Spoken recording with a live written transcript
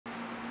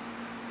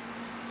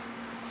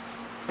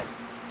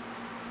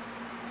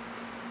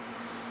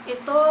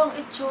Ito ang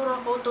itsura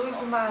ko tuwing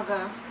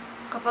umaga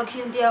kapag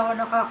hindi ako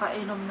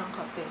nakakainom ng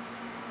kape.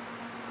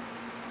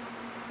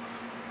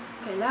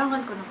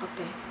 Kailangan ko ng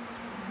kape.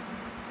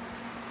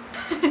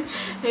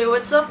 Hey,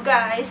 what's up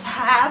guys?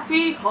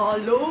 Happy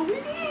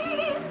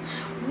Halloween!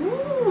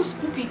 Woo!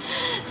 Spooky!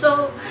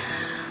 So,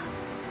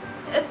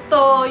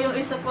 ito yung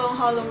isa pang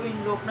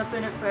Halloween look na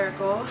pinipare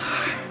ko.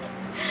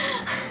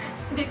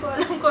 Hindi ko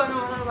alam kung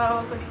ano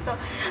matatawag ko dito.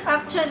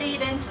 Actually,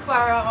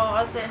 na-inspire ako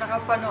kasi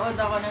nakapanood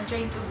ako ng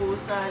Train to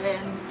Busan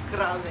and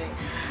grabe.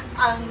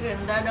 Ang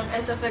ganda ng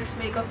SFX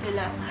makeup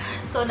nila.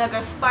 So,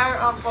 nag-aspire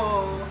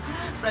ako.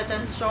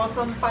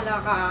 Pretensyosong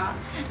pala ka.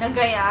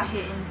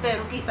 Nagayahin.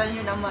 Pero kita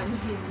nyo naman,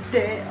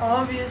 hindi.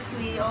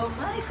 Obviously. Oh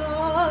my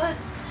God.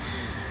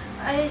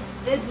 I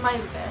did my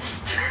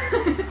best.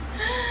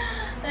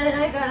 And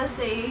I gotta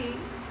say,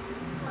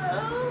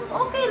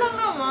 okay lang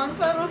naman,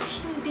 pero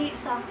hindi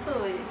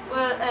sakto eh.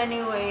 Well,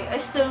 anyway, I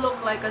still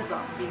look like a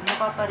zombie.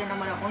 Mukha pa rin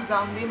naman akong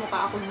zombie.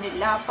 Mukha akong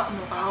nilapa,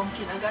 mukha akong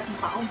kinagat,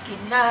 mukha akong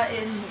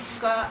kinain,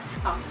 mukha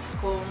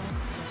akong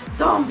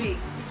zombie.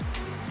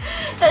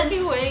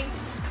 Anyway,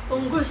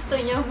 kung gusto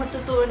niyo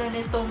matutunan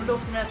itong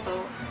look na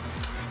to,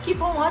 keep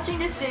on watching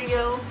this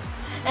video.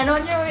 And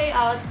on your way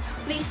out,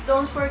 please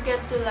don't forget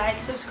to like,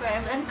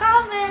 subscribe, and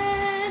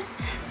comment!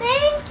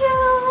 Thank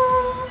you!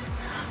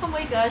 Oh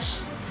my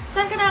gosh!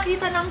 Saan ka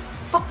nakita ng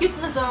pa-cute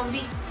na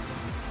zombie?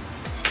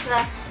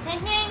 Diba?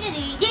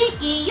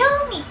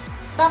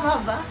 Tama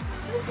ba?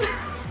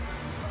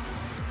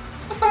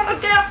 Basta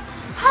kaya!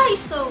 Hi!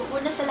 So,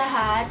 una sa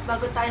lahat,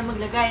 bago tayo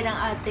maglagay ng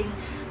ating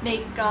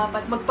makeup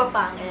at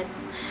magpapangit,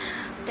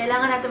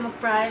 kailangan natin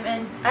mag-prime,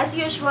 and as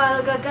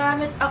usual,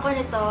 gagamit ako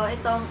nito,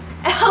 itong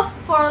e.l.f.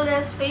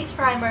 Poreless Face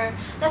Primer.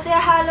 Tapos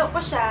ihahalo ko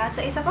siya sa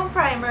isa pang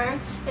primer,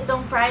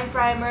 itong Prime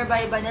Primer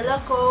by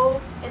Banilla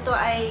ko. Ito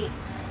ay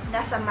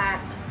nasa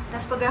matte.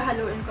 Tapos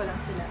paghahaluin ko lang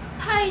sila.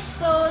 Hi!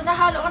 So,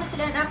 nahalo ko na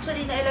sila, and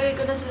actually, nailagay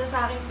ko na sila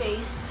sa aking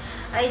face.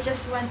 I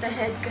just went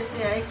ahead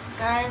kasi I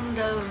kind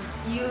of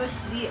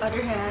used the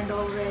other hand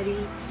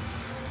already.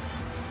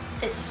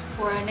 It's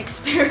for an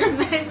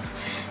experiment.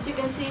 As you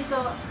can see,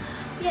 so,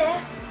 yeah,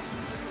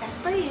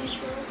 as per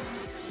usual.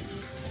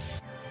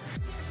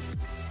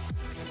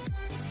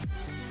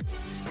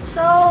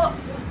 So,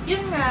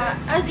 yun nga,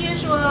 as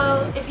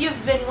usual, if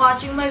you've been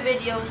watching my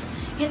videos,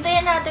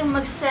 hintayin natin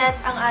mag-set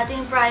ang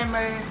ating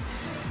primer,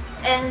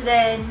 and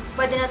then,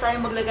 pwede na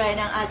tayong maglagay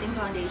ng ating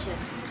foundation.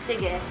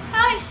 Sige.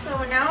 Hi! So,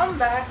 now I'm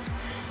back.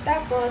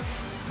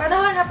 Tapos,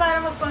 panahon na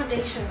para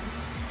mag-foundation.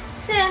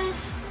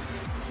 Since,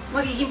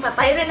 magiging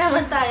patay rin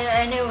naman tayo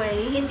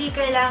anyway, hindi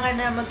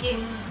kailangan na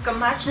maging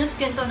kamatch na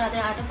skin tone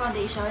natin ang ating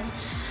foundation.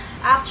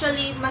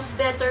 Actually, mas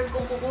better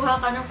kung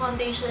kukuha ka ng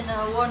foundation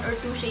na 1 or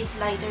 2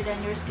 shades lighter than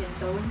your skin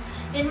tone.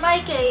 In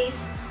my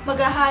case,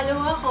 maghahalo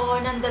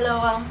ako ng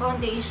dalawang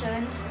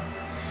foundations.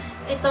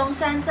 Itong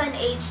SanSan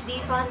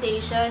HD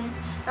foundation,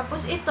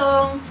 tapos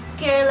itong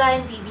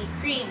Careline BB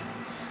cream.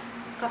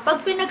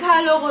 Kapag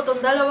pinaghalo ko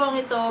itong dalawang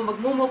ito,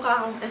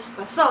 magmumukha akong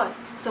espasol.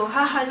 So,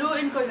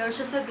 hahaluin ko lang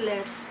siya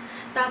saglit.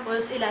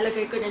 Tapos,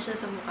 ilalagay ko na siya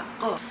sa mukha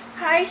ko.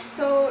 Hi!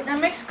 So,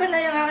 na-mix ko na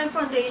yung aking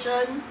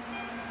foundation.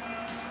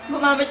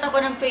 Gumamit ako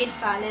ng paint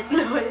palette,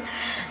 lol.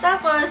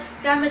 Tapos,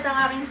 gamit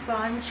ang aking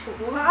sponge,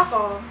 kukuha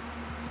ako.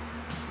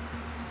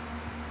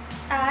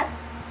 At,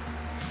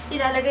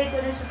 ilalagay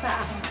ko na siya sa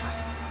aking mukha.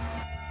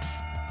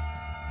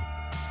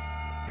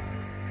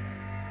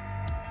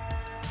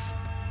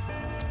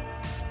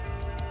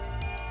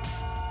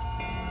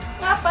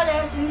 Nga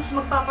pala, since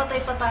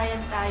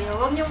magpapatay-patayan tayo,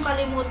 huwag niyong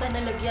kalimutan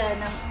na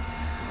lagyan ng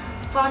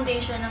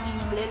foundation ng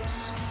inyong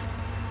lips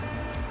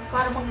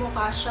para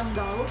magmukha siyang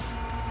doll.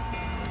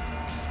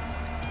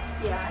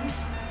 Yan.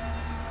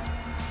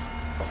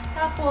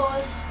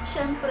 Tapos,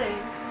 syempre,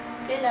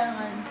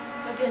 kailangan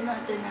lagyan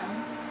natin ng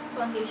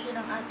foundation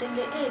ng ating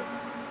leeg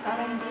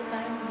para hindi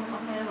tayo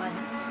magmukhang hewan.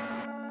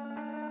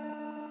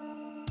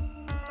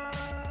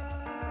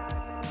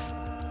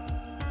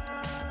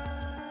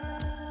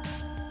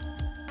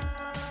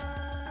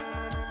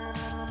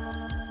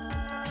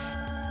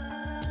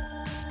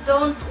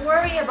 Don't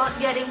worry about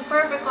getting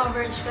perfect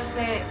coverage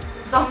kasi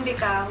zombie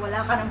ka,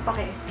 wala ka ng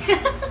pake.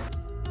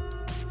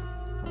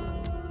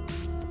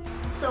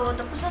 So,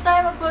 tapos na tayo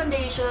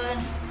mag-foundation.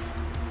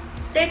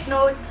 Take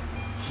note,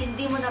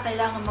 hindi mo na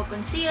kailangan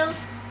mag-conceal,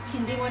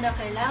 hindi mo na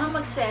kailangan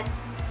mag-set,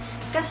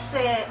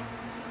 kasi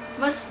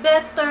mas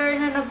better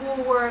na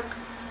nag-work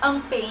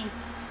ang paint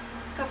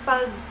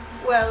kapag,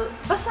 well,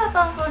 basa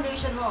pa ang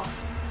foundation mo.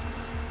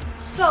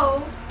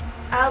 So,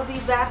 I'll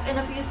be back in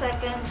a few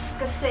seconds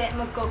kasi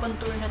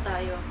magko-contour na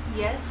tayo.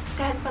 Yes,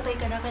 kahit patay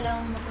ka na,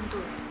 kailangan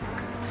mag-contour.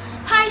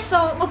 Hi!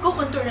 So,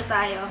 magko-contour na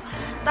tayo.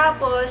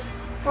 Tapos,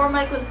 for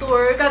my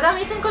contour,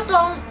 gagamitin ko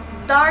tong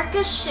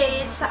darkest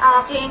shade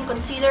sa aking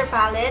concealer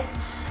palette.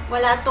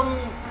 Wala tong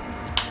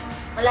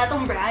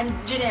brand.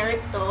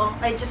 Generic to.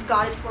 I just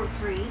got it for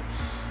free.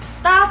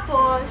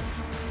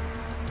 Tapos,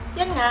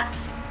 yan nga,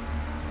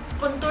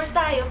 contour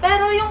tayo.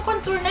 Pero yung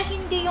contour na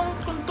hindi yung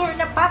contour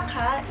na pack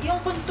ha,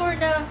 yung contour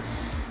na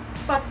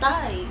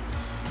patay.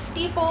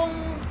 tipong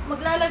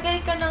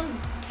maglalagay ka ng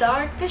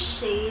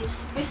darkest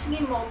shades,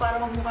 pisngin mo para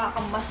magmukha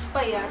kang mas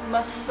payat,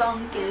 mas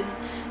sunken,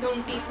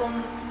 yung tipong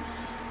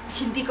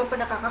hindi ka pa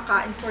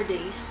nakakakain for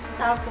days.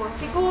 Tapos,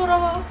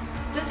 siguro,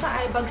 dun sa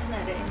eye bags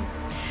na rin.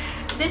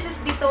 This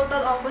is the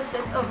total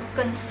opposite of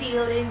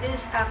concealing.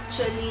 This is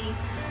actually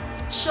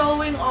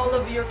showing all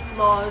of your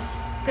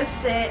flaws.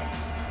 Kasi,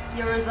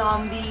 you're a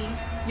zombie,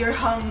 you're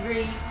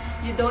hungry,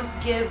 you don't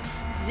give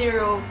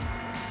zero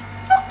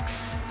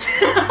fucks.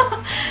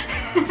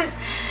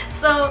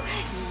 So,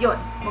 yun.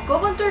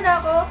 Magko-contour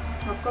na ako.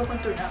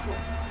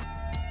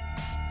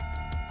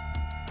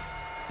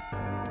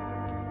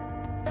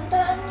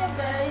 Tandaan nyo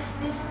guys,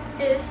 this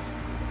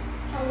is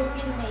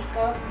Halloween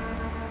makeup.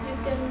 You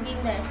can be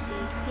messy.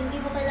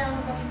 Hindi mo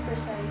kailangan maging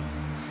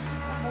precise.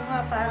 Ako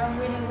nga, parang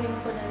wini-wing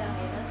ko na lang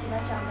eh.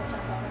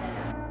 Chinachamba-chamba ko na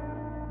lang.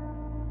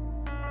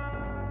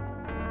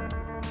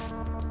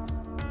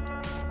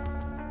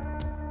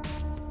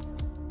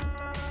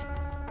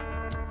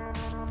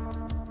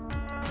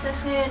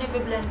 Tapos ngayon,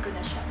 i-blend ko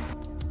na siya.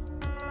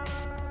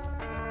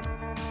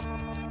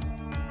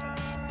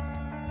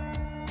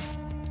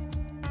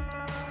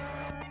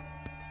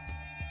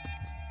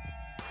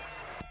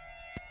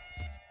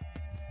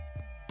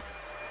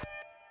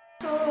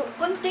 So,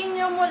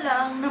 continue mo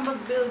lang na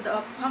mag-build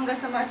up hanggang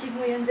sa ma-achieve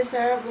mo yung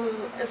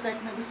desirable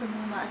effect na gusto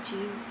mong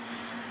ma-achieve.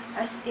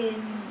 As in,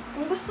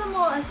 kung gusto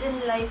mo, as in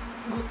light,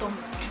 gutom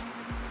na.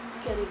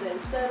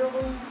 Caribels. Pero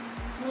kung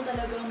gusto mo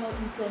talagang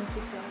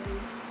mag-intensify,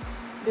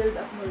 build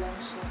up mo lang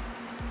siya.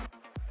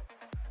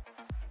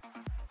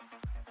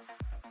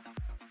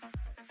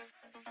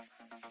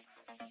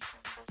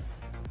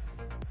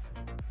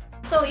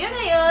 So, yun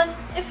na yun.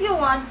 If you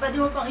want, pwede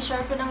mo pang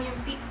i-sharpen ng yung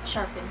peak.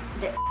 Sharpen.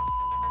 Hindi.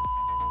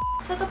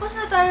 So, tapos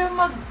na tayo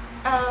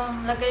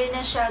lagay ng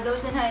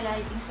shadows and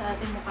highlighting sa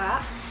ating mukha.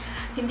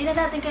 Hindi na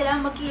natin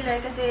kailangan magkilay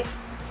kasi,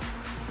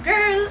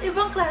 girl,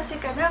 ibang klase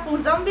ka na. Kung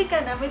zombie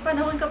ka na, may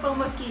panahon ka pang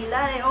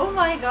magkilay. Oh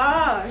my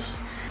gosh!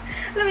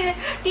 Alam mo yun,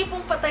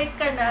 tipong patay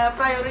ka na,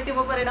 priority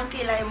mo pa rin ang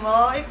kilay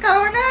mo. Ikaw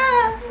na!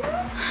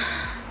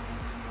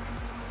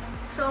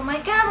 So, my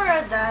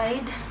camera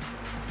died.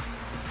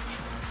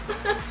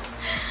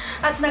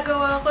 At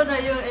nagawa ko na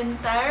yung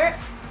entire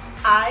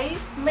eye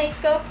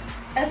makeup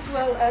as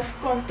well as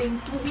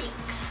konting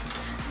tweaks.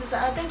 So,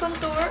 sa ating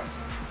contour,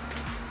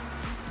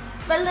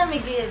 well, let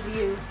me give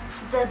you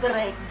the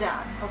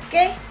breakdown,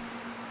 okay?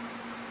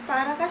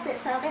 Para kasi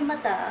sa aking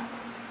mata,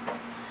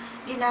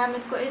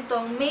 ginamit ko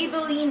itong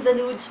Maybelline the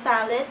Nudes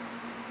palette.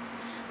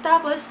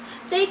 Tapos,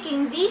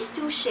 taking these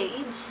two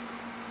shades,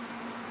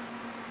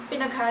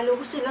 pinaghalo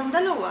ko silang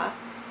dalawa,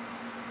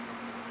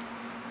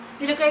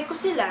 nilagay ko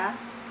sila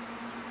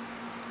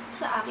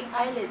sa aking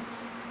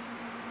eyelids.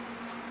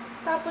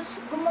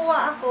 Tapos,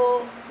 gumawa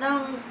ako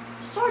ng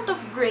sort of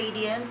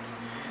gradient.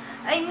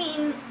 I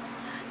mean,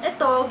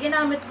 ito,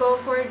 ginamit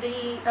ko for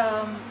the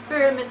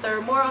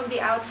perimeter, more on the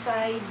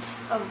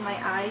outsides of my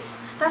eyes.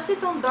 Tapos,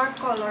 itong dark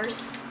color.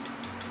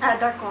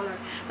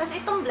 Tapos,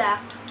 itong black,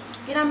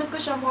 ginamit ko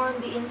siya more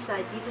on the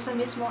inside, dito sa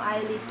mismo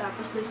eyelid,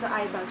 tapos doon sa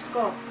eye bags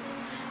ko.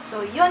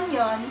 So, yun,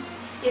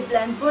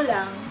 i-blend mo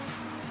lang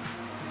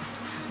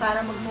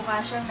para magmukha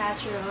siyang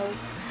natural.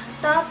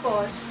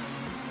 Tapos,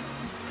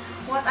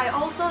 what I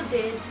also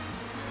did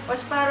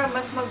was para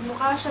mas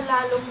magmukha siya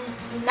lalong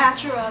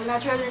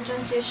natural yung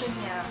transition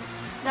niya.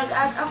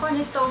 Nag-add ako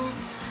nitong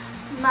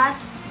matte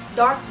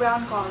dark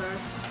brown color.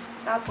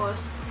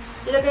 Tapos,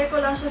 ilagay ko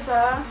lang siya sa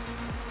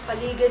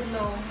paligid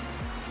nung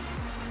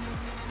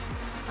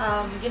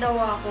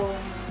ginawa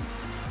kong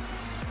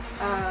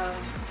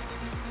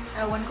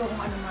ewan ko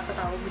kung anong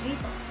matatawag mo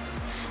dito.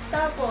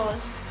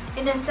 Tapos,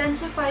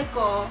 in-intensify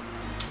ko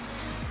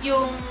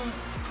yung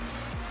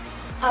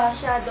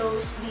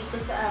shadows dito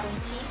sa aking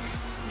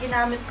cheeks.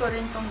 Ginamit ko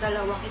rin tong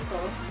dalawang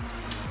ito.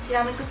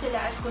 Ginamit ko sila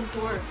as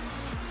contour.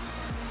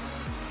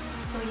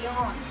 So,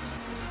 yun.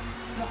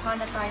 Mukha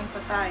na tayong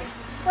patay.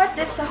 What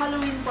if sa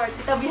Halloween party,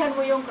 tabihan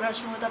mo yung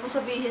crush mo, tapos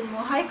sabihin mo,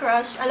 "Hi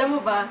crush, alam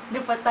mo ba,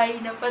 napatay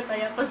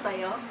ako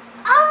sa'yo."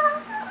 Ah!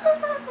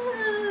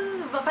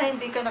 Baka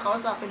hindi ka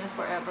nakausapin yun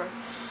forever.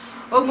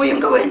 Huwag mo yung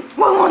gawin!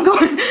 Huwag mo yung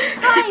gawin!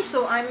 Hi!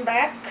 So, I'm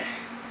back.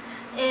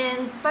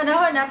 And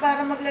panahon na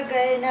para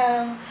maglagay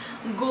ng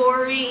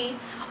gory,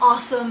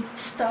 awesome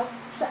stuff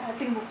sa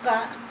ating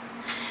mukha.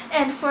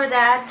 And for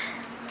that,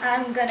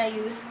 I'm gonna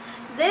use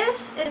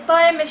this. Ito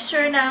ay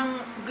mixture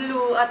ng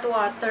glue at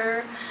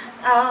water.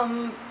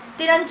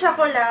 Tinansya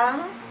ko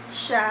lang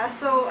siya.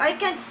 So, I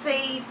can't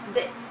say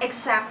the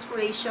exact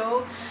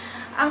ratio.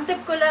 Ang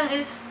tip ko lang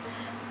is,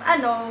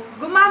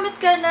 gumamit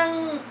ka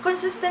ng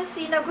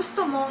consistency na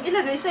gusto mong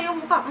ilagay sa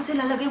iyong mukha. Kasi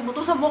lalagay mo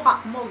to sa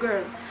mukha mo,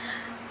 girl.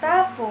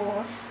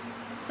 Tapos,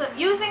 so,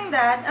 using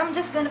that, I'm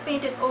just gonna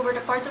paint it over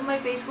the parts of my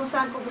face kung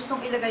saan ko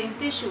gustong ilagay yung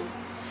tissue.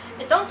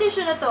 Itong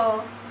tissue na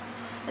to,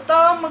 ito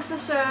ang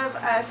magsaserve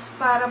as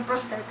parang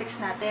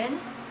prosthetics natin.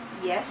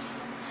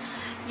 Yes.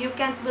 You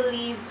can't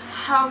believe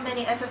how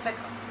many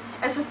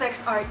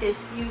SFX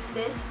artists use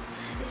this.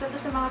 Isa to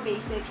sa mga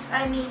basics.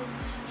 I mean,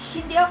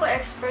 hindi ako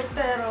expert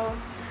pero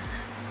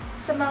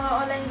sa mga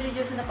online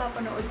videos na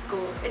napapanood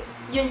ko,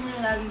 yun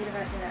yung laging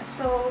ginagamit nila.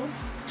 So,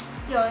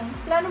 yun.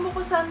 Plano mo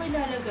kung saan mo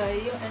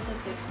ilalagay yung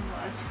SFX mo.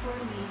 As for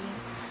me,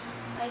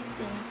 I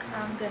think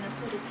I'm gonna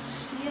put it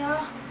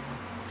here.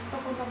 Gusto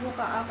ko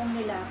magmukha akong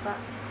nilapa.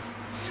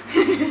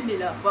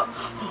 Nilapa.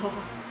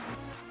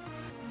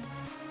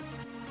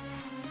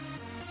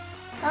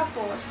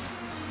 Tapos,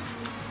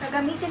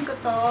 gagamitin ko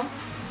to.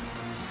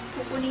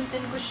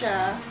 Pupunitin ko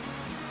siya.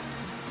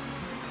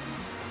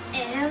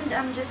 And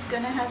I'm just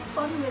gonna have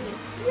fun with it.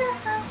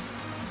 Yeah!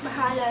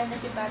 Bahala na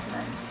si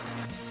Batman.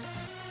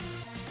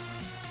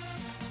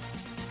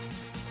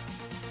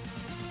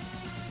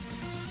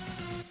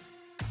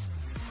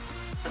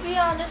 To be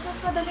honest,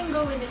 mas madaling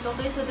gawin ito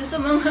kaysa sa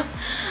mga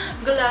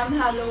glam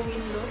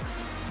Halloween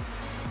looks.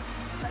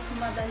 Mas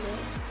madali.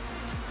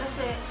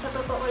 Kasi sa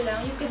totoo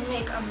lang, you can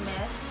make a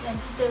mess and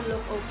still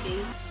look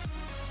okay.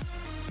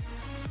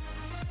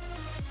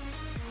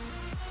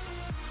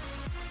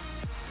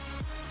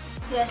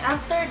 Then,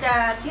 after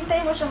that,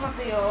 hintayin mo siyang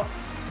matuyo.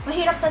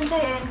 Mahirap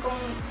tansyahin kung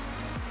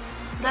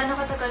gaano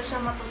katagal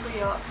siya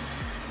matutuyo.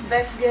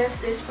 Best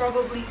guess is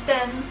probably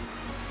 10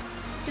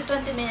 to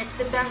 20 minutes.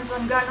 Depends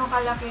on gaano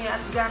kalaki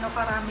at gaano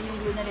karami yung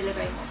glue na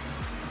nilagay mo.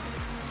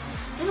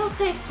 This will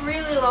take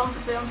really long to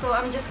film, so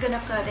I'm just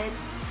gonna cut it.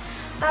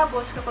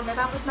 Tapos, kapag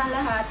natapos na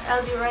lahat,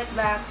 I'll be right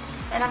back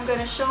and I'm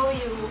gonna show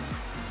you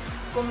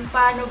kung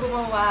paano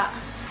gumawa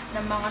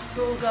ng mga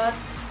sugat,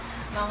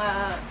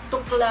 mga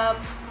tuklap,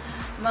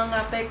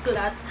 mga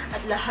peklat, at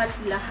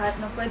lahat-lahat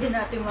na pwede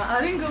natin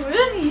maaaring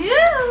gawin.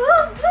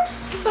 Yeah!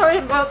 Sorry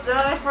about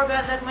that. I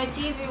forgot that my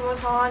TV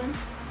was on.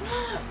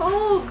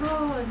 Oh,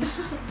 God.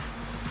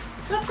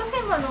 Sarap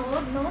kasi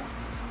manood, no?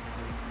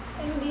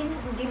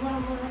 Hindi mo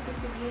naman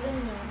napipigilan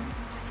yun.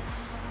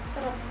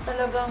 Sarap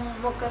talagang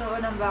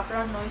magkaroon ng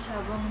background noise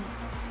habang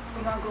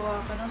gumagawa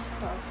ka ng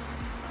stuff.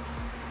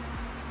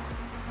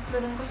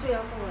 Ganun kasi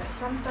ako eh.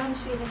 Sometimes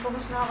feeling ko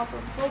mas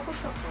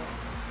nakakapag-focus ako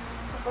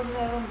kapag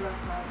merong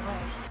background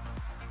noise.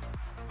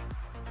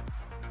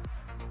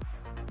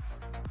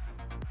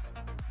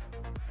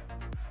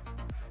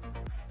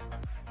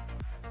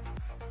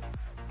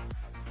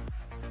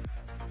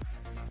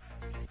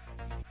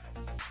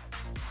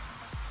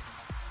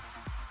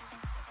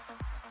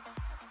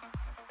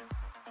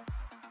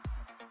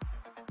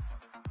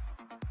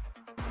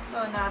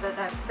 So now that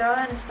that's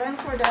done, it's time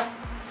for the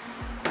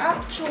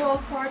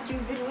actual part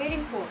you've been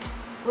waiting for.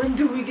 When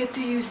do we get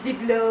to use the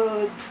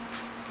blood?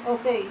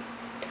 Okay,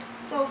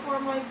 so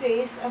for my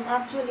face, I'm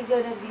actually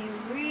gonna be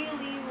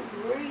really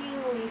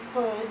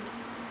good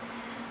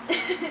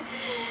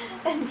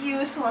and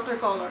use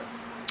watercolor.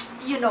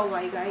 You know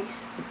why,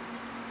 guys.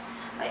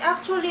 I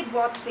actually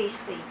bought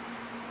face paint.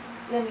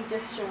 Let me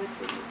just show it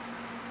to you.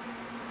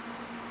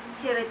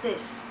 Here it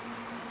is.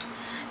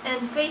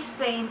 And face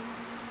paint,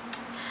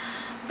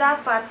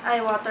 dapat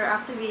ay water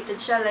activated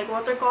siya like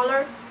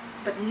watercolor,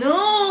 but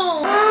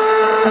no!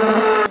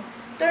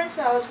 Turns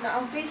out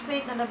na ang face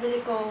paint na nabili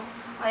ko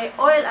ay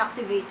oil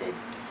activated,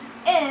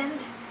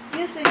 and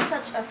using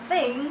such a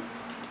thing,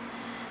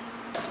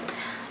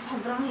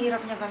 sobrang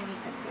hirap niya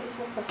gamitin, guys.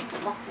 What the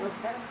fuck was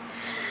that?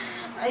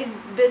 I've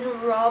been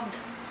robbed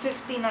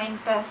 59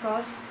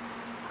 pesos.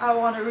 I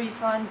want a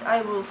refund.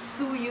 I will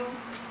sue you.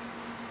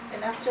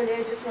 And actually,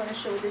 I just want to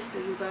show this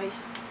to you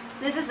guys.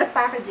 This is the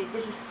packaging.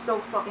 This is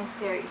so fucking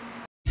scary.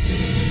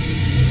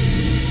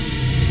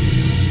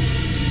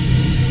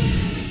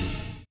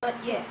 But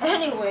yeah,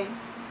 anyway,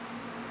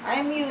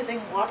 I'm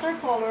using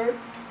watercolor.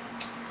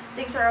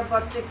 Things are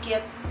about to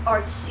get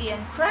artsy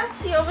and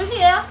crazy over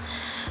here.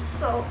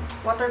 So,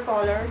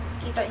 watercolor,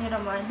 kita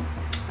nyo naman.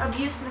 I've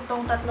used na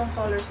tong tatlong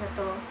colors na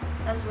to,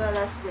 as well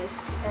as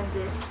this and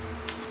this.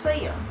 So,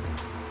 yun.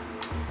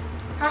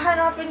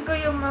 Hahanapin ko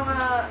yung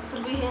mga,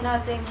 sabihin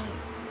nating,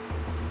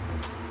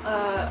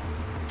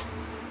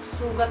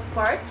 sugat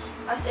parts,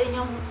 as in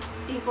yung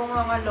tipong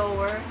mga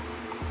lower.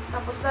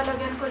 Tapos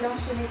lalagyan ko lang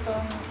siya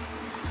nitong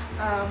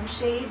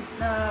shade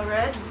na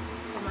red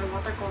for my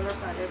watercolor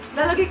palette.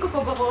 Lalagay ko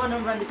pa ba kung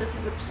anong brand dito sa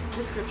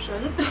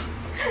description?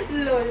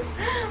 Lol.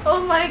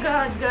 Oh my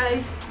god,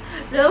 guys.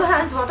 Little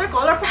Hands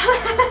watercolor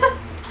palette.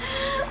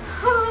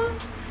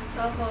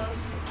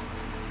 Tapos,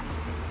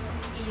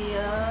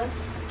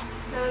 yes.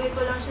 Lalagay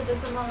ko lang siya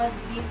sa mga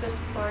deepest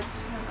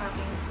parts ng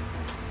aking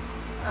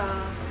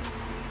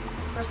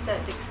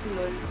prosthetics,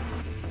 lol.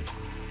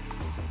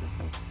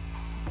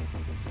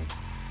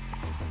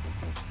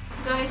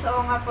 Guys,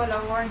 oo nga pala,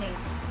 warning.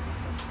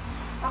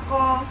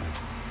 Ako,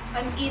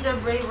 I'm either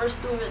brave or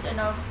stupid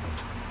enough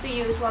to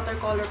use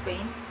watercolor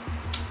paint.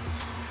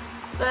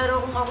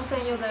 Pero kung ako sa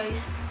inyo,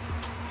 guys,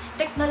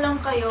 stick na lang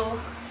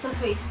kayo sa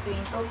face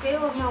paint, okay?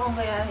 Huwag niyo akong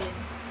gayahin.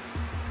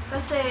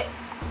 Kasi,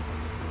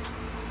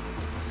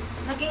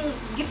 naging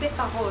gipit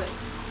ako eh.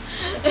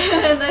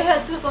 And I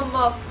had to come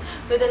up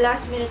with a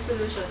last minute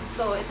solution.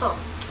 So, ito,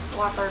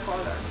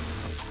 watercolor.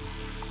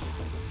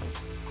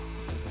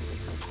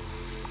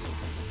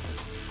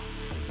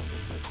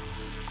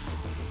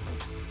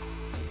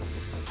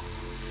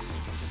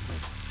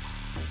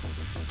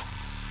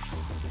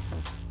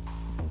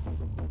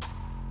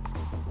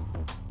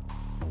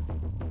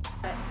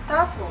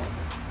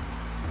 Tapos,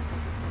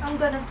 I'm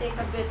gonna take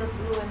a bit of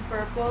blue and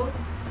purple,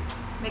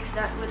 mix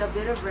that with a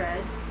bit of red.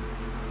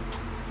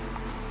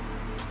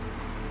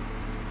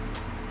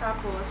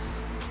 Tapos,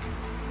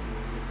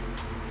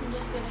 I'm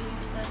just gonna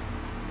use that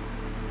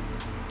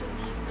to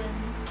deepen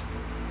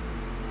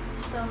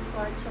some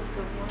parts of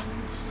the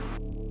wounds.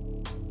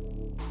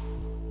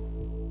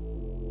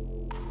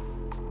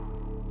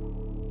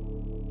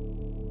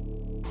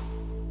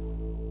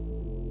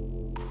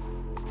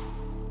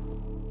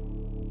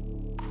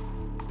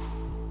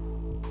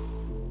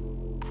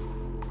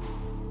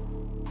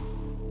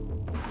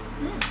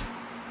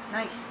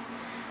 Nice.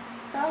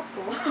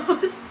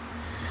 Tapos,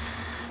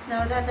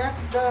 now that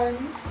that's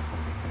done,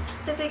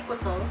 tatake ko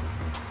to.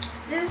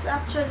 This is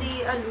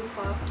actually a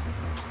Loofah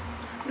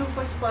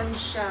Sponge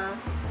siya,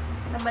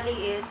 na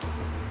maliit.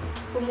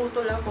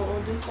 Pumutol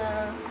ako dun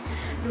sa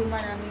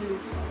luma naming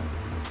loofah.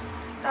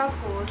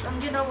 Tapos, ang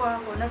ginawa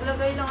ko,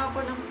 naglagay lang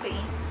ako ng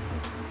paint.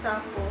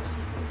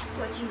 Tapos, to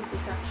achieve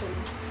this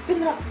actually,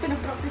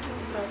 pinapractice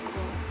yung braso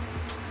ko.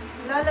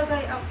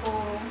 Lalagay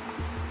ako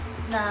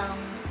ng,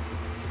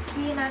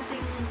 sabihin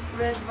natin,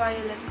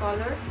 red-violet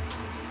color.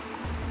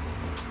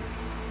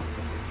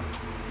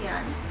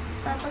 Yan.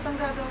 Tapos, ang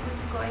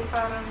gagawin ko ay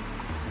parang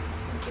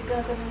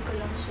igagamin ko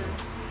lang siya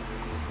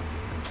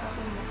sa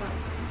aking mukha.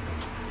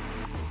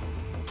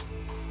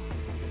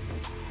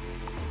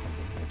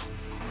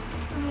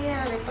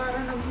 Nangyayari,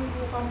 parang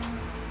nagmumukhang,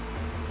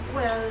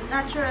 well,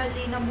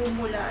 naturally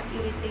namumula at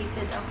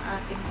irritated ang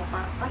ating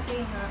mukha.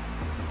 Kasi nga,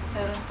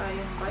 meron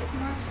tayong bite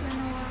marks and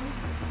all.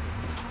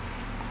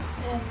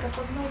 And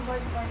kapag may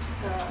bite marks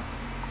ka,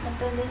 ang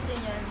tendency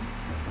niyan,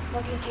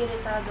 maging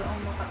iritado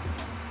ang mukha.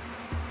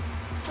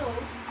 So,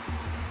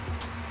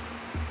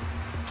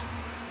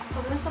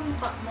 pag nasa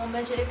mukha mo,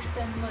 medyo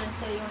extend mo rin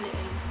sa iyong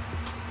leeg.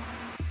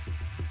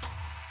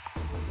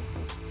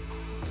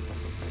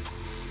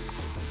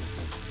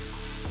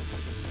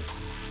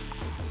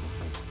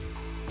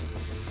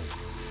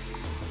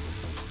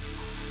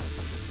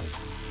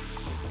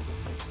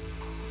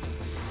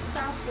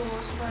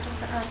 Tapos, para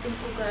sa ating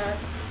ugat,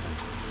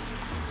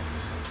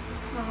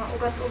 mga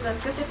ugat-ugat.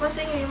 Kasi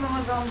pansin nyo yung mga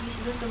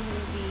zombies doon sa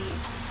movie,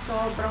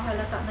 sobrang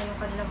halata na yung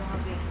kanilang mga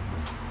veins.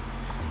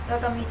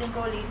 Gagamitin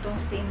ko ulit itong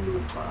same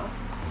loofah.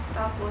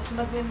 Tapos,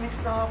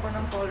 magmimix lang ako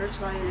ng colors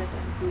violet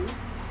and blue.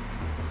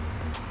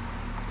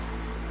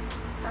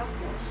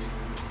 Tapos,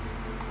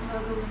 ang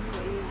gagawin ko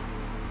ay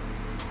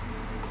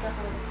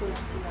ikakalat ko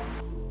lang sila.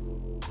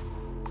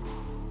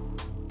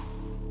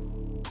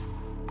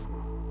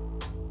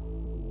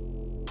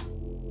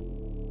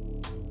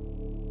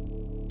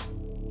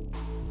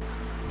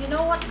 You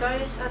know what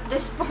guys, at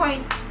this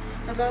point,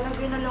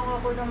 naglalagay na lang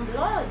ako ng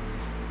blood.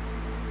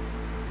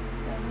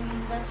 I mean,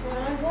 that's what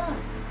I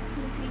want.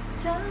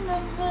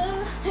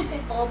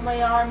 All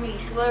my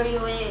armies, where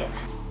you at?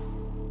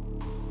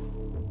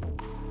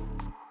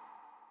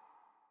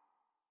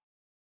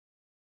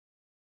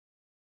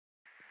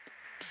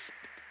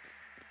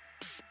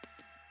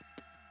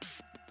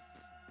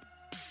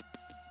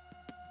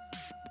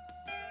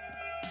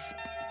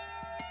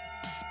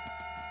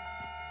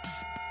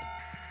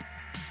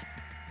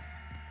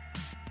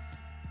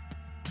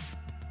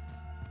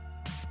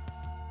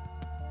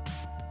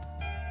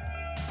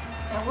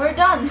 And we're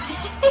done!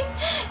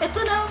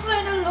 Ito na ang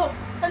final look.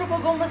 Ano pa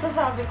bang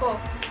masasabi ko?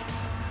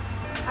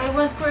 I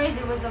went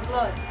crazy with the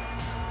blood.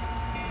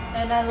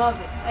 And I love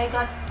it. I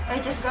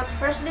just got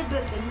freshly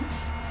bitten.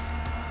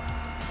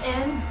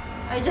 And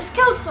I just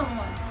killed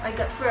someone. I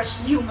got fresh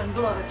human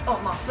blood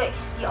on my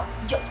face. Yo.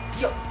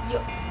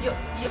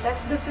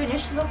 That's the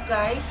finished look,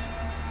 guys.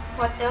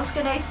 What else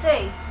can I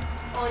say?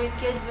 All you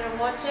kids better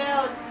watch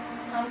out.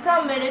 I'm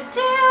coming to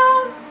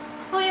town!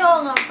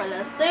 Kaya nga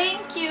pala,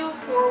 thank you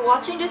for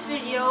watching this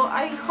video.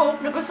 I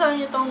hope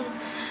nagustuhan niyo itong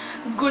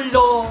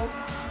gulo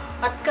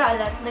at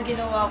kalat na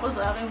ginawa ko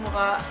sa aking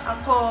mukha.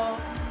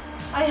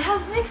 I have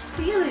mixed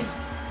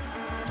feelings.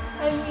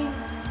 I mean,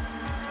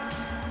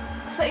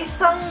 sa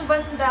isang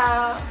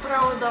banda,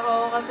 proud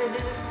ako kasi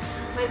this is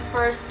my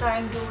first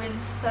time doing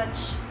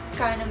such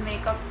kind of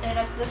makeup, and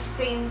at the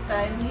same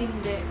time,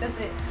 hindi.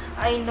 Kasi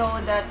I know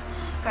that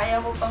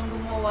kaya ko pang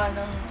gumawa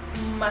ng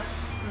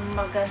mas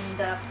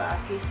maganda pa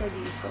kaysa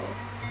dito.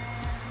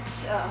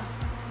 Yeah.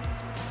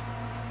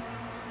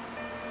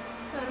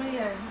 Pero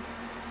yan.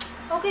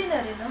 Okay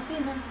na rin. Okay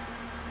na.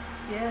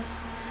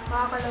 Yes.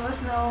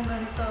 Makakalabas na akong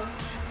ganito.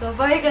 So,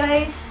 bye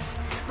guys!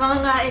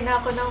 Mangangain na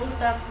ako ng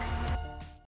utak.